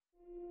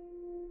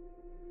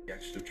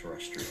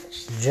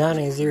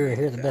Johnny Zero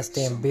here, the best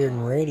damn beard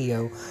in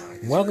radio,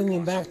 welcoming you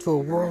back to a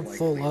world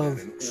full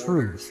of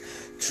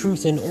truth.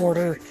 Truth in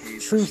order,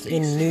 truth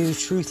in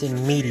news, truth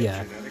in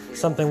media.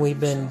 Something we've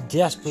been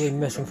desperately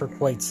missing for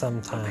quite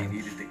some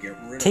time.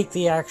 Take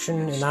the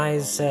action and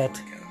eyes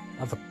set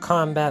of a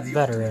combat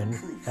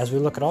veteran as we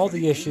look at all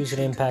the issues that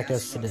impact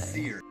us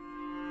today.